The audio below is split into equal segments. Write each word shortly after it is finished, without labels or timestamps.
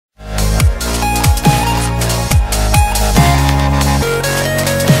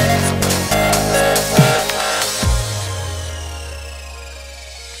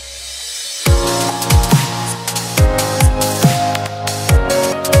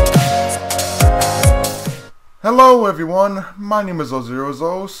Hello everyone, my name is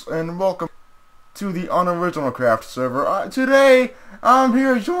Ozirozos, and welcome to the UnoriginalCraft server. Today, I'm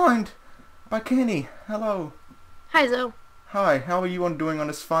here joined by Kenny. Hello. Hi, Zoe. Hi, how are you doing on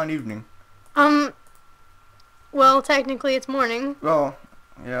this fine evening? Um, well, technically it's morning. Well,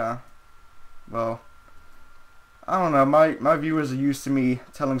 yeah. Well, I don't know, my viewers are used to me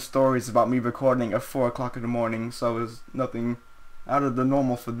telling stories about me recording at 4 o'clock in the morning, so it's nothing out of the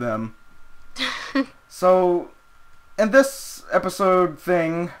normal for them. So, in this episode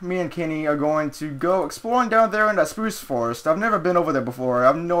thing, me and Kenny are going to go exploring down there in that spruce forest. I've never been over there before. I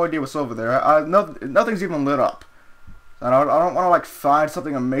have no idea what's over there. Nothing's even lit up. And I don't want to like find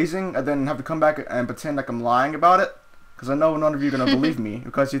something amazing and then have to come back and pretend like I'm lying about it. Because I know none of you are going to believe me.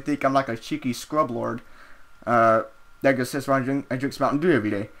 Because you think I'm like a cheeky scrub lord that just sits around and drinks Mountain Dew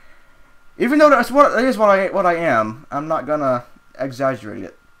every day. Even though it is what I am, I'm not going to exaggerate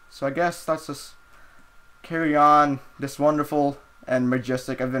it. So I guess let's just carry on this wonderful and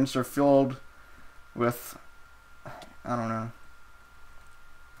majestic adventure filled with, I don't know,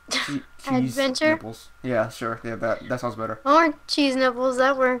 cheese Adventure? nipples. Yeah, sure. Yeah, that sounds better. Or cheese nipples,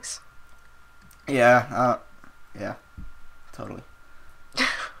 that works. Yeah, yeah, totally.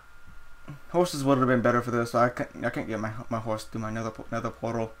 Horses would have been better for this. I can't get my horse through my nether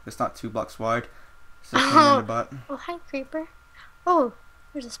portal. It's not 2 blocks wide. It's just in the butt. Oh, hi, creeper. Oh,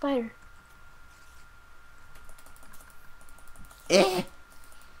 there's a spider. Eh.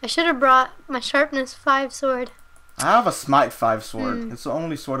 I should have brought my sharpness 5 sword. I have a smite 5 sword. It's the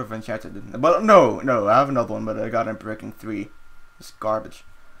only sword I've enchanted. But no, I have another one, but I got it in breaking 3. It's garbage.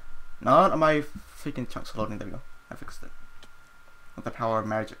 None of my freaking chunks loading. There we go. I fixed it. With the power of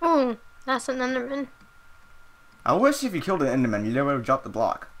magic. Oh, that's an enderman. I wish if you killed an enderman, you never would drop the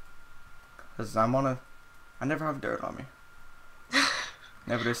block. Cause I never have dirt on me.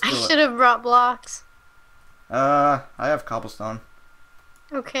 Never did steal I it. should have brought blocks. I have cobblestone.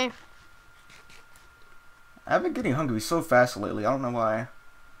 Okay. I've been getting hungry so fast lately. I don't know why.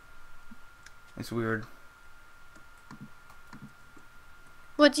 It's weird.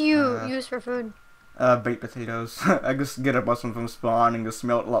 What do you use for food? Baked potatoes. I just get a bunch from spawn and just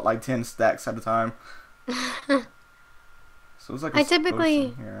smelt like 10 stacks at a time. So it's like I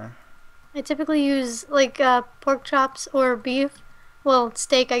typically use like pork chops or beef. Well,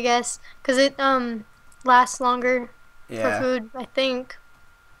 steak, I guess, because it lasts longer for food, I think.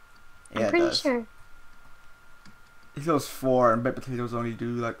 Yeah, I'm pretty sure. It goes 4 and baked potatoes only do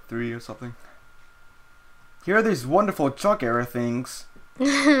like 3 or something. Here are these wonderful chunk error things.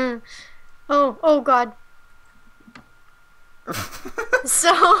 Oh god.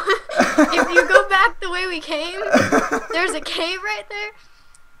 So, if you go back the way we came, there's a cave right there.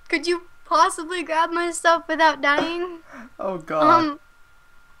 Could you possibly grab my stuff without dying? Oh god.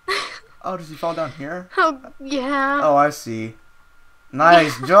 Oh, does he fall down here? Oh, yeah. Oh, I see.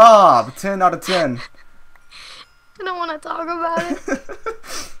 Nice job! 10 out of 10. I don't want to talk about it.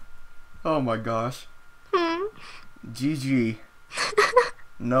 Oh my gosh. Hmm. GG.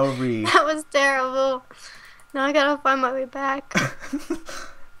 No re. That was terrible. Now I gotta find my way back.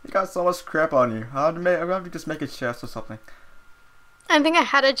 You got so much crap on you. I'll have to just make a chest or something. I think I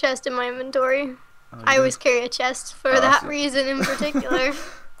had a chest in my inventory. Oh, I always carry a chest for that reason in particular.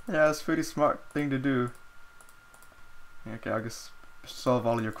 Yeah, it's a pretty smart thing to do. Okay, I'll just solve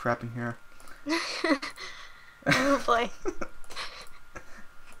all of your crap in here. Oh boy.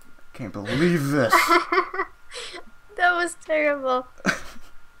 Can't believe this. That was terrible.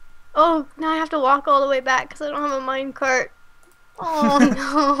 Oh, now I have to walk all the way back because I don't have a minecart. Oh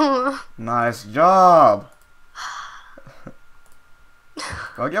no. Nice job.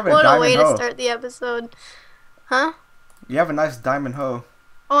 Well, you have a What a way diamond hoe. to start the episode. Huh? You have a nice diamond hoe.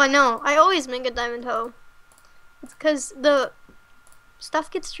 Oh, I know. I always make a diamond hoe. It's because the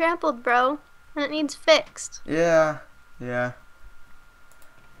stuff gets trampled, bro. And it needs fixed. Yeah. You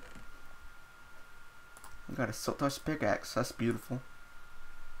got a silk touch pickaxe. That's beautiful.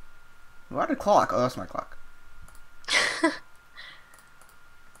 Why the clock? Oh, that's my clock.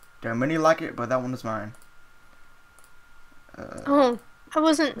 There are many like it, but that one is mine. Oh, I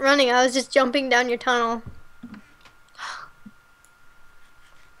wasn't running. I was just jumping down your tunnel.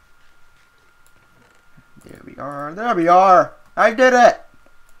 There we are. There we are. I did it.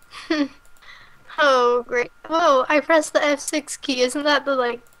 Oh, great. Oh, I pressed the F6 key. Isn't that the,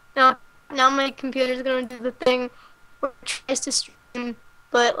 like, now my computer's gonna do the thing where it tries to stream,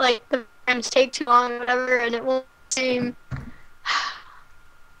 but, like, the frames take too long or whatever, and it won't stream.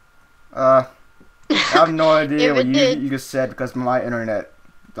 I have no idea what did. you just said because my internet,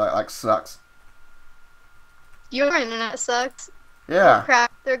 like, sucks. Your internet sucks. Yeah. Oh,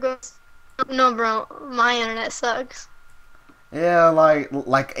 crap. There goes No, bro, my internet sucks. Yeah,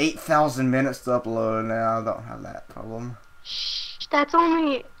 like 8,000 minutes to upload. Now I don't have that problem. Shh, that's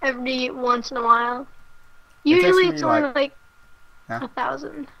only every once in a while. It takes Usually me it's only like, like huh?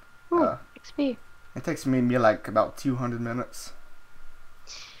 1,000. Ooh, Uh, XP. it takes me like about 200 minutes.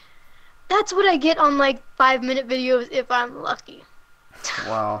 That's what I get on like 5-minute videos if I'm lucky.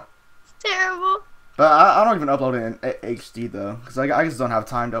 Wow. It's terrible. But I don't even upload it in HD though, because I just don't have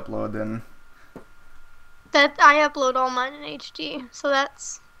time to upload then. That I upload all mine in HD, so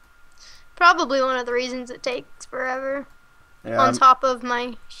that's probably one of the reasons it takes forever. On Yeah, top of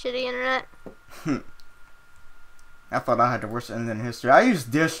my shitty internet. I thought I had the worst internet in history. I use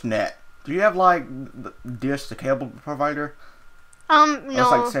DishNet. Do you have like Dish, the cable provider? Or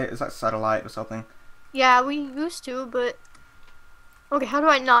No. it's like satellite or something. Yeah, we used to, but okay. How do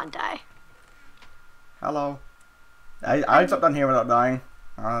I not die? Hello. I jumped down here without dying.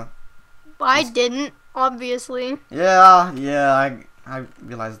 I didn't, obviously. Yeah, I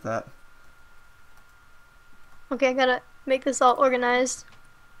realized that. Okay, I gotta make this all organized.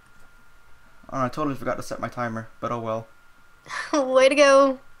 Oh, I totally forgot to set my timer, but oh well. Way to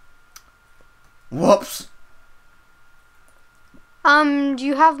go. Whoops. Do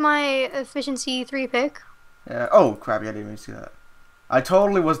you have my efficiency 3 pick? Yeah. Oh crap! Yeah, I didn't even see that. I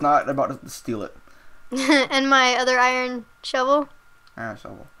totally was not about to steal it. And my other iron shovel? Ah,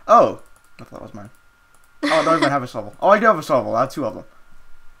 shovel. Oh, I thought that was mine. Oh, I don't even have a shovel. Oh, I do have a shovel. I have two of them.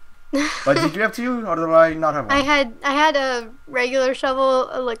 But did you have two, or did I not have one? I had a regular shovel,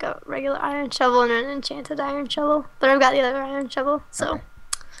 like a regular iron shovel, and an enchanted iron shovel. But I've got the other iron shovel, so.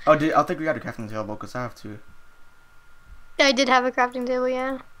 Okay. Oh, I think we got a crafting table because I have two. I did have a crafting table,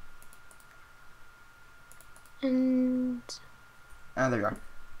 yeah. And And there you are.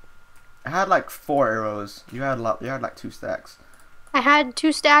 I had like 4 arrows. You had a lot. You had like 2 stacks. I had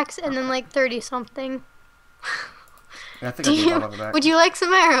 2 stacks and then like 30 something. Yeah, I think I did all of that. Would you like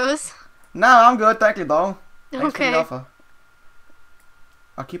some arrows? No, I'm good. Thank you, though. Thanks for Okay. the offer.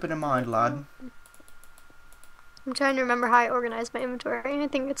 I'll keep it in mind, lad. I'm trying to remember how I organize my inventory. I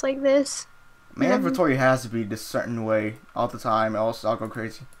think it's like this. My inventory has to be this certain way all the time, else I'll go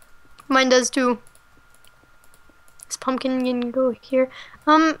crazy. Mine does too. This pumpkin can go here.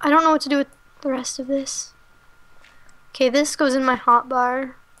 I don't know what to do with the rest of this. Okay, this goes in my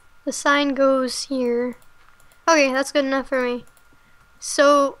hotbar. The sign goes here. Okay, that's good enough for me.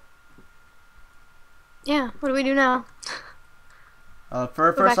 So, yeah, what do we do now?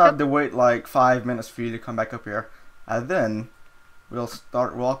 First I have to wait like 5 minutes for you to come back up here, and then we'll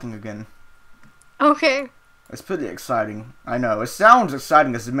start walking again. Okay. It's pretty exciting. I know it sounds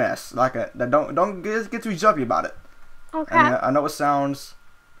exciting as a mess. Like don't get too jumpy about it. Okay. And I know it sounds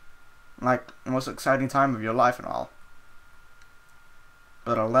like the most exciting time of your life and all,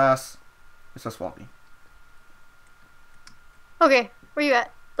 but alas, it's just walking. Okay, where you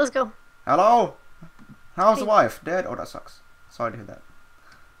at? Let's go. Hello? How's the Hey. wife? Dead? Oh, that sucks. Sorry to hear that.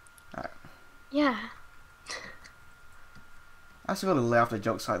 Alright. Yeah. I should really laugh at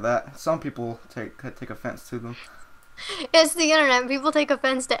jokes like that. Some people take offense to them. It's the internet. People take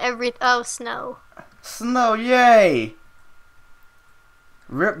offense to every. Oh, snow. Snow, yay!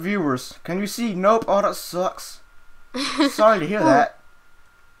 Rip viewers. Can you see? Nope. Oh, that sucks. Sorry to hear that.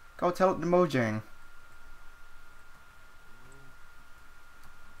 Go tell it to Mojang.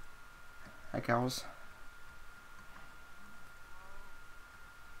 Hi, cows.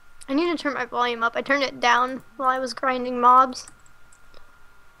 I need to turn my volume up. I turned it down while I was grinding mobs.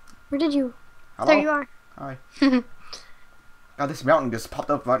 Where did you? Hello? There you are. Hi. God, this mountain just popped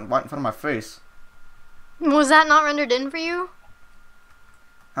up right in front of my face. Was that not rendered in for you?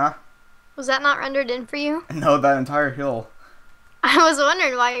 Huh? Was that not rendered in for you? No, that entire hill. I was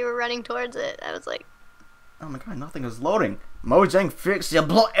wondering why you were running towards it. I was like, Oh my god, nothing is loading. Mojang, fix your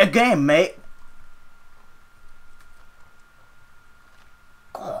game, mate.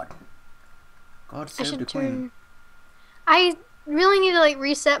 God I save the should queen. turn. I really need to like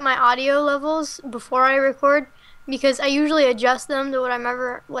reset my audio levels before I record because I usually adjust them to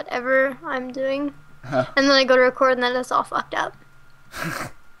whatever I'm doing, and then I go to record and then it's all fucked up.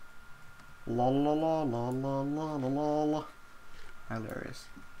 La la la la la la la la. Hilarious.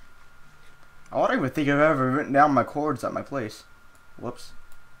 I don't even think I've ever written down my chords at my place. Whoops.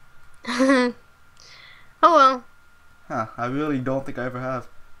 Oh well. Huh, I really don't think I ever have.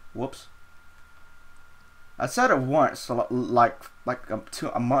 Whoops. I said it once, so like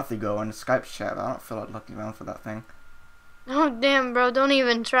a month ago in the Skype chat. I don't feel like looking around for that thing. Oh damn, bro! Don't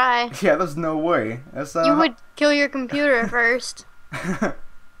even try. Yeah, there's no way. That's You would kill your computer first.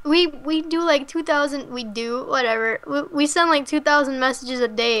 We do like 2,000. We do whatever. We send like 2,000 messages a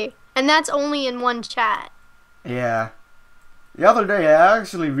day. And that's only in one chat. Yeah. The other day, I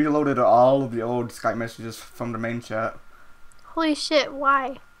actually reloaded all of the old Skype messages from the main chat. Holy shit,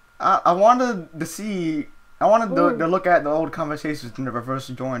 why? I wanted to see. I wanted to Ooh, look at the old conversations and never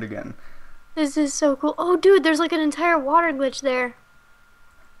first joined again. this is so cool. Oh, dude, there's like an entire water glitch there.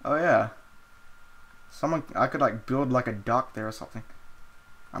 Oh yeah. I could like build like a dock there or something.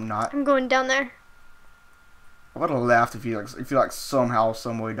 I'm not. I'm going down there. I would have laughed if you like somehow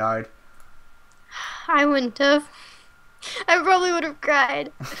some way died. I wouldn't have. I probably would have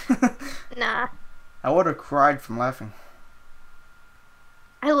cried. Nah. I would have cried from laughing.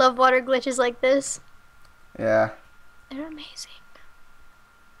 I love water glitches like this. Yeah. They're amazing.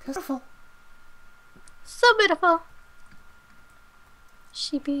 Beautiful. So beautiful.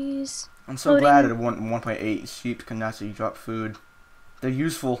 Sheepies. I'm so Loading. glad that 1.8 sheep can actually drop food. They're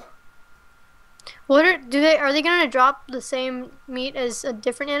useful. Are they gonna drop the same meat as a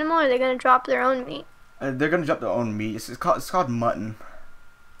different animal, or are they gonna drop their own meat? They're gonna drop their own meat. It's called mutton.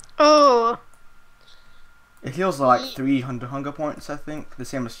 Oh. It heals like 300 hunger points, I think. The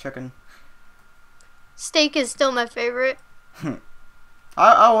same as chicken. Steak is still my favorite.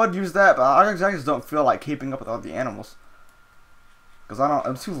 I would use that, but I just don't feel like keeping up with all the animals. Because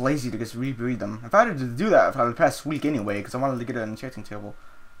I'm too lazy to just rebreed them. If I had to do that for the past week anyway, because I wanted to get an enchanting table.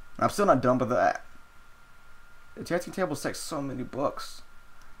 And I'm still not done with that. The enchanting table takes so many books.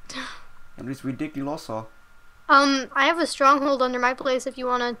 And it's ridiculous. I have a stronghold under my place if you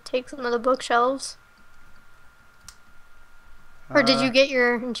want to take some of the bookshelves. Or did you get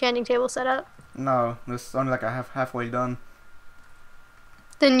your enchanting table set up? No, it's only like halfway done.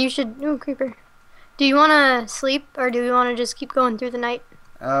 Then you should... Oh, creeper. Do you want to sleep, or do you want to just keep going through the night?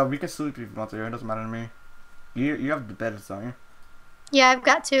 We can sleep if you want to. It doesn't matter to me. You have the bed, don't you? Yeah, I've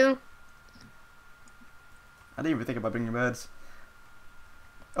got two. I didn't even think about bringing beds.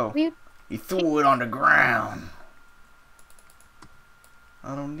 Oh, You... he threw it on the ground.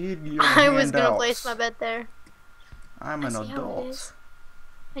 I don't need your I was handouts. gonna place my bed there. I'm an adult.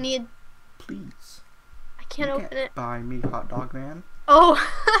 I need... Please. I can't You open it. Buy me, hot dog man. Oh.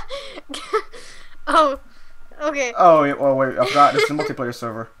 Oh. Okay. Oh, wait, I forgot. This is a multiplayer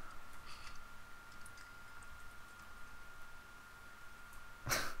server.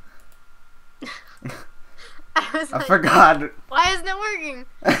 I forgot. Why isn't it working?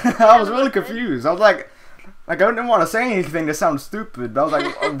 I was really confused. I was like I didn't want to say anything that sounds stupid, but I was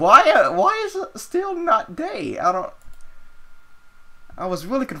like, why is it still not day? I was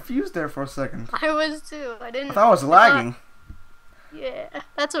really confused there for a second. I was too. I thought I was lagging. Yeah,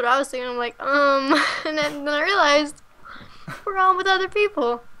 that's what I was thinking. I'm like, and then I realized we're on with other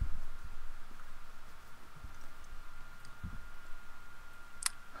people.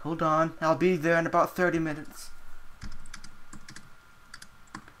 Hold on, I'll be there in about 30 minutes.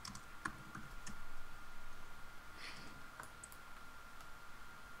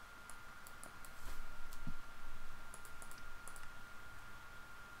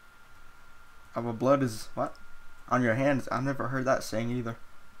 Our blood is what? On your hands. I've never heard that saying either.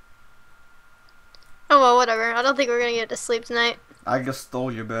 Oh well, whatever. I don't think we're gonna get to sleep tonight. I just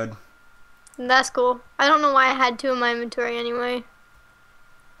stole your bed. That's cool. I don't know why I had two in my inventory anyway.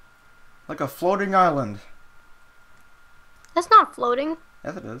 Like a floating island. That's not floating.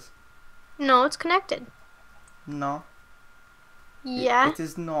 Yes, it is. No, it's connected. No. Yeah. It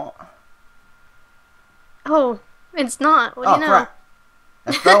is not. Oh, it's not. What do you know? Crap.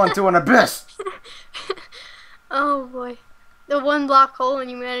 I fell into an abyss. Oh boy. The one block hole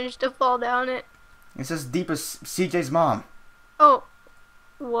and you managed to fall down it. It's as deep as CJ's mom. Oh.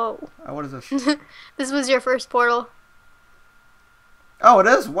 Whoa. What is this? This was your first portal. Oh, it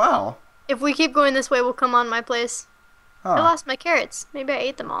is? Wow. If we keep going this way, we'll come on my place. Huh. I lost my carrots. Maybe I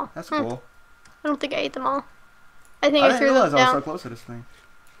ate them all. That's cool. I don't think I ate them all. I think I I didn't threw realize them I was down. so close to this thing.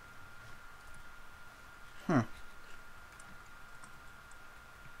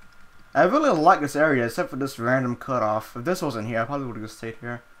 I really like this area, except for this random cutoff. If this wasn't here, I probably would have just stayed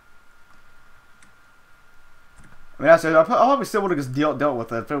here. I mean, I probably still would have just dealt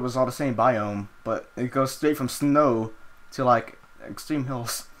with it if it was all the same biome, but it goes straight from snow to like extreme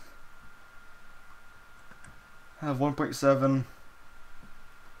hills. I have 1.7.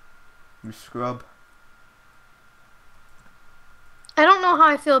 You scrub. I don't know how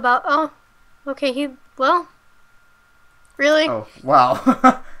I feel about... Oh. Okay, well... Really? Oh, wow.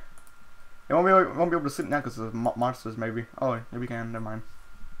 It won't be able to sit now because of monsters, maybe. Oh, yeah, we can. Never mind.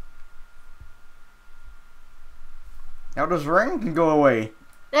 Now this rain can go away.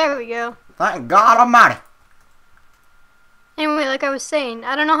 There we go. Thank God Almighty. Anyway, like I was saying,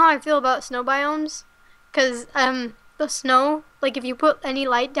 I don't know how I feel about snow biomes. Because, the the snow, like if you put any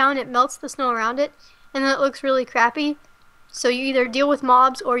light down, it melts the snow around it, and then it looks really crappy. So you either deal with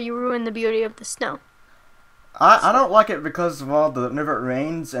mobs or you ruin the beauty of the snow. I don't like it because of all the whenever it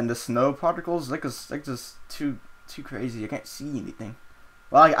rains and the snow particles, like it's just too crazy. I can't see anything.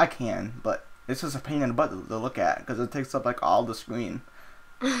 Well, I can, but it's just a pain in the butt to look at because it takes up like all the screen.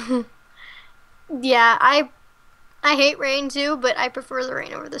 Yeah, I hate rain too, but I prefer the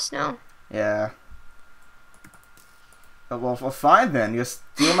rain over the snow. Yeah. Well, fine then. You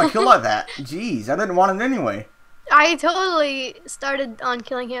steal my kill like that. Jeez, I didn't want it anyway. I totally started on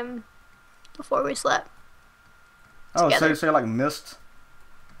killing him before we slept. Oh, Together. so you like missed?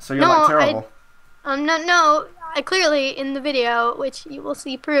 So you're like terrible. No, I clearly in the video, which you will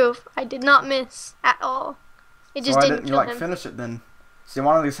see proof, I did not miss at all. It just so didn't you kill like him. finish it then? So you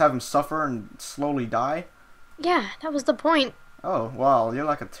want to at least have him suffer and slowly die? Yeah, that was the point. Oh wow, you're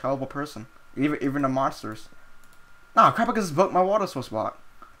like a terrible person. Even the monsters. Nah, crap! I just broke my water source block.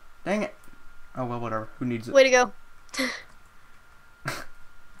 Dang it. Oh well, whatever. Who needs it? Way to go.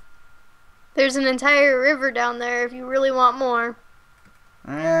 There's an entire river down there if you really want more.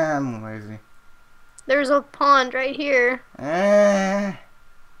 I'm lazy. There's a pond right here. God,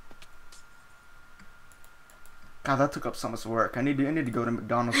 that took up so much work. I need to go to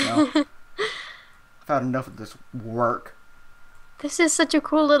McDonald's now. I've had enough of this work. This is such a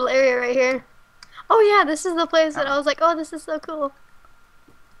cool little area right here. Oh yeah, this is the place that I was like, oh, this is so cool.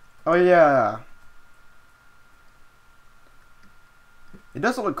 Oh yeah. It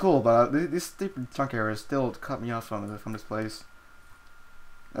doesn't look cool, but these stupid chunk areas still cut me off from this place.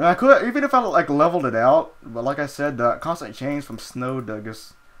 And I could, even if I like leveled it out, but like I said, the constant change from snow to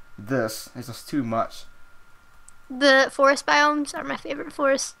just this is just too much. The forest biomes are my favorite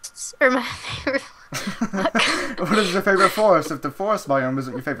forests, or my favorite. What is your favorite forest if the forest biome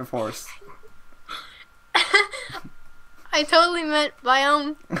isn't your favorite forest? I totally meant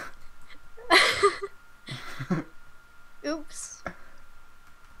biome. Oops.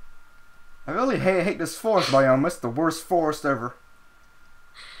 I really hate this forest biome. It's the worst forest ever.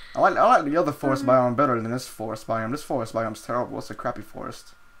 I like the other forest biome better than this forest biome. This forest biome's terrible. It's a crappy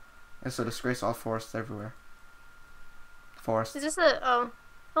forest. It's a disgrace. All forests everywhere. Forest. Is this oh,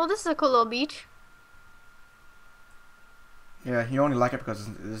 this is a cool little beach. Yeah, you only like it because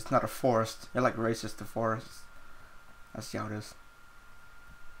it's not a forest. You're like racist to forests. That's how it is.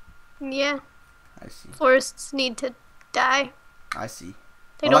 Yeah. I see. Forests need to die. I see.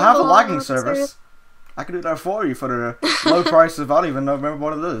 They Well, don't I have a belong logging on the service. earth. I can do that for you for the low price of I don't even remember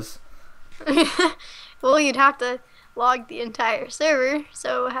what it is. Well, you'd have to log the entire server,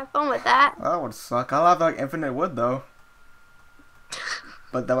 so have fun with that. That would suck. I'll have like infinite wood though.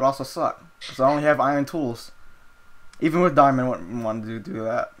 But that would also suck. Because I only have iron tools. Even with diamond, I wouldn't want to do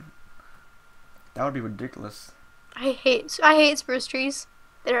that. That would be ridiculous. I hate spruce trees.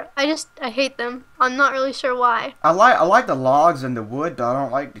 I hate them. I'm not really sure why. I like the logs and the wood, but I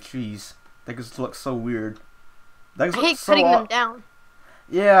don't like the trees. They just look so weird. They just I look hate so cutting them down.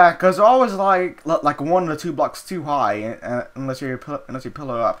 Yeah, because they're always like 1 or 2 blocks too high, unless you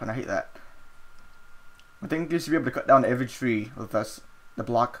pillar up, and I hate that. I think you should be able to cut down every tree with the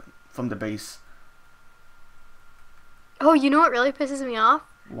block from the base. Oh, you know what really pisses me off?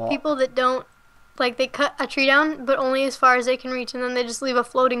 What? People that don't, like, they cut a tree down, but only as far as they can reach, and then they just leave a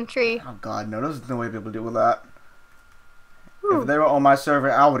floating tree. Oh god, no, there's no way to be able to deal with that. Ooh. If they were on my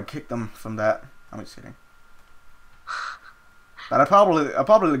server, I would kick them from that. I'm just kidding. But I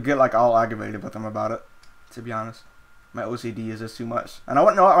probably get like all aggravated with them about it. To be honest, my OCD is just too much, and I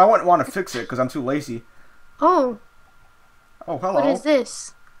wouldn't want to fix it because I'm too lazy. Oh. Oh, hello. What is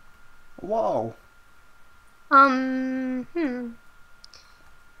this? Whoa.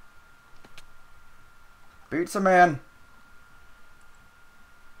 Pizza man.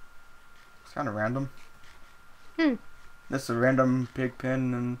 It's kind of random. This is a random pig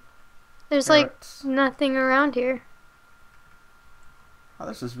pen and. There's carrots. like nothing around here. Oh,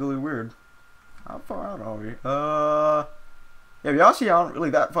 this is really weird. How far out are we? Yeah, we actually aren't really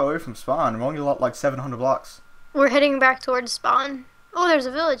that far away from spawn. We're only like 700 blocks. We're heading back towards spawn. Oh, there's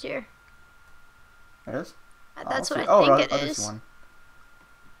a village here. It is? That's what I think it is. One.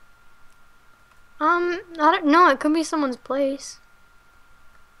 I don't know. It could be someone's place.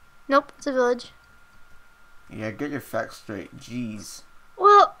 Nope, it's a village. Yeah, get your facts straight. Jeez.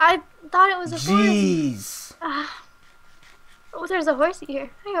 Well, I thought it was a Jeez. Oh, there's a horsey here.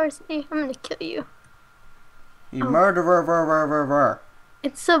 Hi, horsey. I'm gonna kill you. You murderer.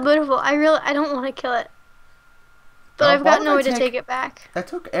 It's so beautiful. I don't want to kill it. But I've got no way to take it back. I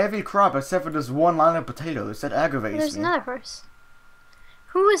took every crop except for this one line of potatoes. That aggravates There's me. another horse.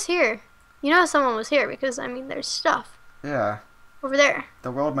 Who was here? You know someone was here because, I mean, there's stuff Yeah. over there.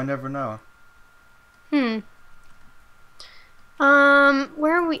 The world might never know. Hmm.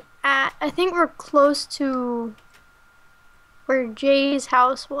 Where are we at? I think we're close to where Jay's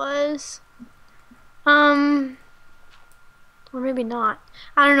house was. Or maybe not.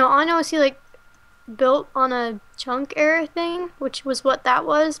 I don't know. All I know is he, like, built on a chunk era thing, which was what that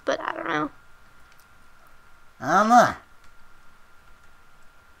was, but I don't know. Anna.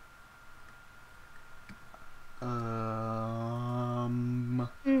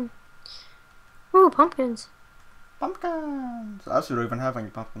 Ooh, pumpkins. Pumpkins. I should even have any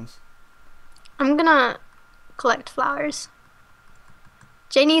pumpkins. I'm gonna collect flowers.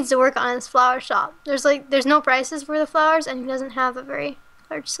 Jay needs to work on his flower shop. There's no prices for the flowers, and he doesn't have a very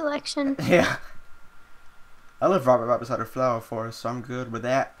large selection. Yeah. I live right beside a flower forest, so I'm good with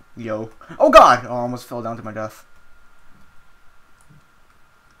that. Yo. Oh god! Oh, I almost fell down to my death.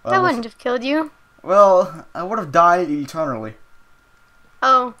 Well, That wouldn't have killed you. Well, I would have died eternally.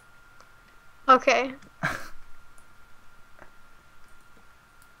 Oh. Okay.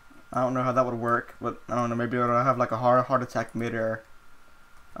 I don't know how that would work, but I don't know. Maybe I'll have like a heart attack mid-air,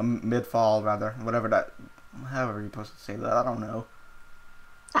 mid-fall rather, whatever that. However you're supposed to say that, I don't know.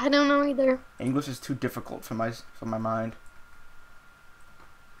 I don't know either. English is too difficult for my mind.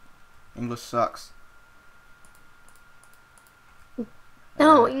 English sucks.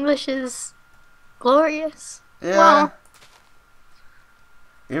 No, English is glorious. Yeah. Well,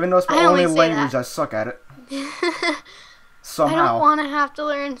 Even though it's my I only only say language, that. I suck at it. I Somehow. don't want to have to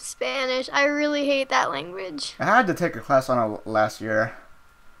learn Spanish. I really hate that language. I had to take a class on it last year.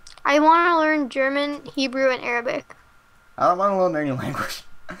 I want to learn German, Hebrew, and Arabic. I don't want to learn any language.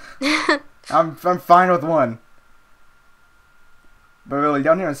 I'm fine with one. But really,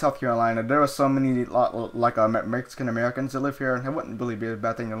 down here in South Carolina, there are so many Mexican Americans that live here, and it wouldn't really be a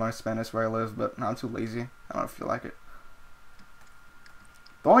bad thing to learn Spanish where I live, but I'm too lazy. I don't feel like it.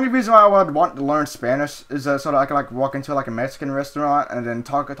 The only reason why I would want to learn Spanish is so that I could like walk into like a Mexican restaurant and then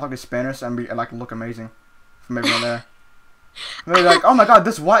talk in Spanish and like look amazing from everyone there. And they're like, oh my god,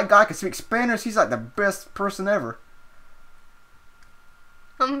 this white guy can speak Spanish. He's like the best person ever.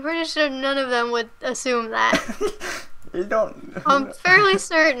 I'm pretty sure none of them would assume that. You don't. I'm fairly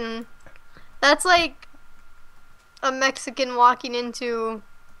certain. That's like a Mexican walking into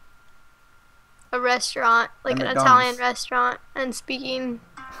a restaurant, like an McDonald's. Italian restaurant, and speaking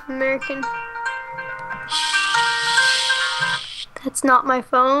American. Shh, that's not my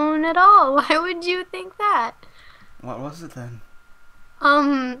phone at all. Why would you think that? What was it then?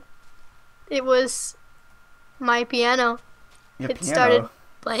 It was my piano. Your It piano. started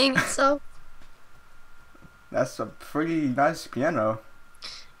playing itself. That's a pretty nice piano. You can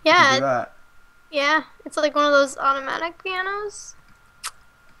do Yeah, that. yeah. It's like one of those automatic pianos.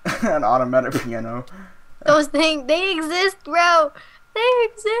 An automatic piano. Those things, they exist, bro. They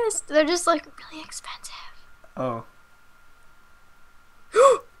exist. They're just like really expensive. Oh.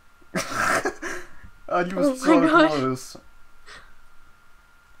 Oh, you were Oh so my gosh. close.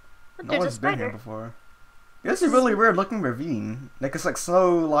 But No there's a one's been here spider. before. This is a really weird looking ravine. Like it's like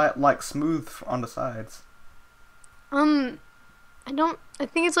so like smooth on the sides. I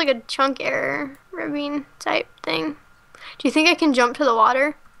think it's like a chunk error ravine type thing. Do you think I can jump to the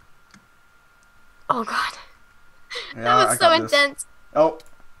water? Oh god. Yeah, That I was so got this. intense. Oh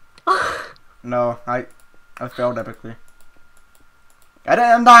no, I failed epically. I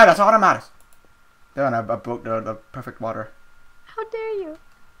didn't die. That's all that matters. Then I broke the perfect water. How dare you?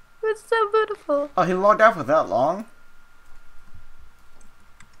 It's so beautiful. Oh, he logged out for that long?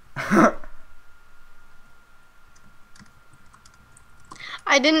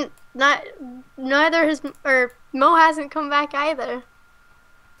 I didn't, neither has, or Mo hasn't come back either.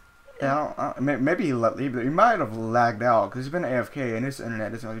 Yeah, maybe he might have lagged out because he's been AFK and his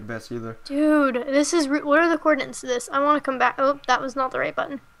internet isn't really the best either. Dude, this is, what are the coordinates to this? I want to come back. Oh, that was not the right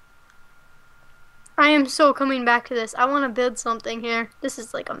button. I am so coming back to this. I want to build something here. This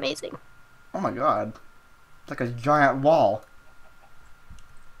is like amazing. Oh my god. It's like a giant wall.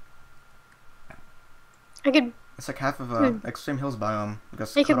 I could It's like half of Extreme Hills biome.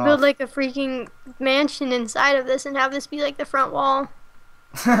 I could build like a freaking mansion inside of this and have this be like the front wall.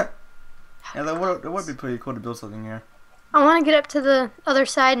 Yeah, that would be pretty cool to build something here. I want to get up to the other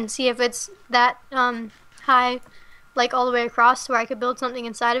side and see if it's that high, like all the way across, where I could build something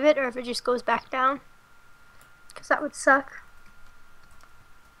inside of it, or if it just goes back down. Because that would suck.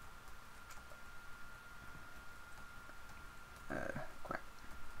 Quack.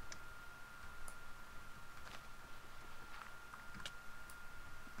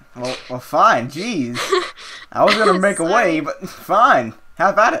 Well, fine. Jeez, I was gonna make a way, but fine.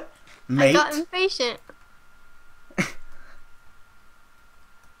 Have at it. Mate. I got impatient.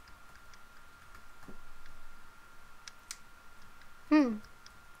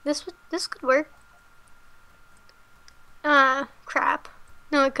 This could work. Crap.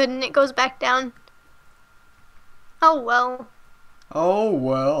 No, it couldn't. It goes back down. Oh well. Oh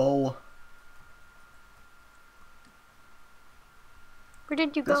well. Where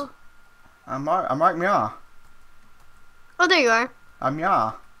did you go? I'm right meow. Oh, there you are. I'm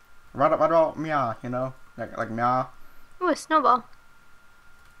meow. Right about meow, you know? Like meow. Ooh, a snowball.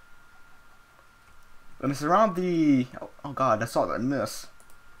 And it's around the... Oh god, that's all I miss.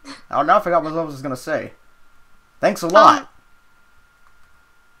 Oh, now I forgot what I was gonna say. Thanks a lot.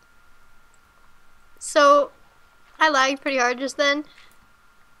 So, I lagged pretty hard just then.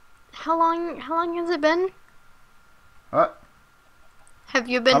 How long has it been? What? Have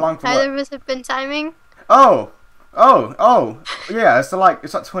you been? How long for Either what? of us have been timing. Oh! Yeah, it's like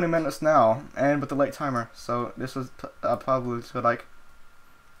 20 minutes now, and with the late timer. So this was probably to like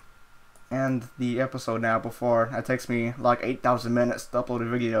end the episode now before it takes me like 8,000 minutes to upload a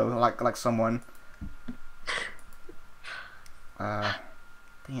video, like someone. Dang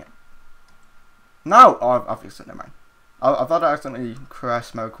it. No! Oh, I'll fix it. Never mind. I thought I accidentally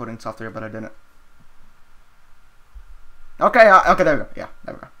crashed my recording software, but I didn't. Okay, okay, there we go. Yeah,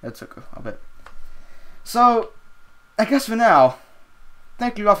 there we go. It took a bit. So, I guess for now,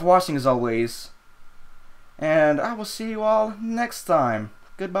 thank you all for watching as always. And I will see you all next time.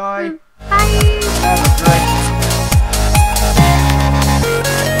 Goodbye. Bye. Have a great